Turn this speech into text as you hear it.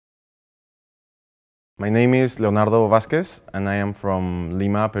My name is Leonardo Vásquez and I am from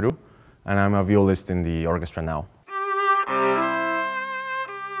Lima, Peru, and I'm a violist in the orchestra now.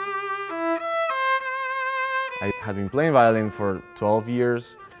 I had been playing violin for 12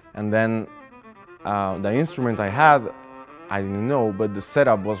 years, and then the instrument I had, I didn't know, but the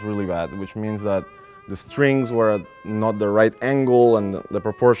setup was really bad, which means that the strings were at not the right angle and the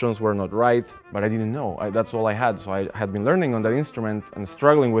proportions were not right, but I didn't know. That's all I had. So I had been learning on that instrument and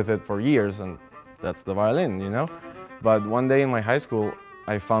struggling with it for years, and that's the violin, you know? But one day in my high school,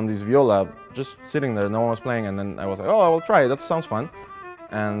 I found this viola just sitting there, no one was playing, and then I was like, oh, I will try it, that sounds fun.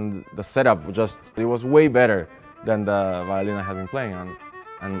 And the setup it was way better than the violin I had been playing on.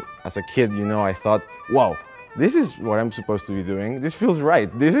 And as a kid, you know, I thought, wow, this is what I'm supposed to be doing. This feels right.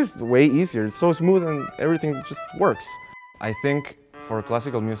 This is way easier. It's so smooth and everything just works. I think for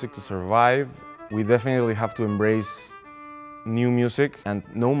classical music to survive, we definitely have to embrace new music. And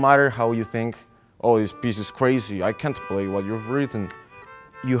no matter how you think, oh, this piece is crazy, I can't play what you've written,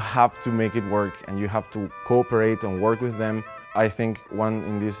 you have to make it work and you have to cooperate and work with them. I think one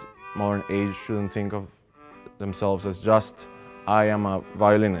in this modern age shouldn't think of themselves as just, I am a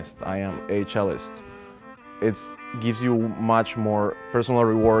violinist, I am a cellist. It gives you much more personal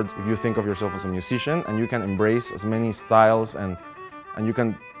rewards if you think of yourself as a musician, and you can embrace as many styles and you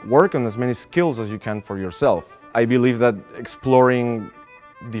can work on as many skills as you can for yourself. I believe that exploring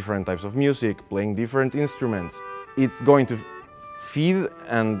different types of music, playing different instruments, it's going to feed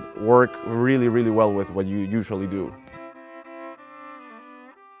and work really, really well with what you usually do.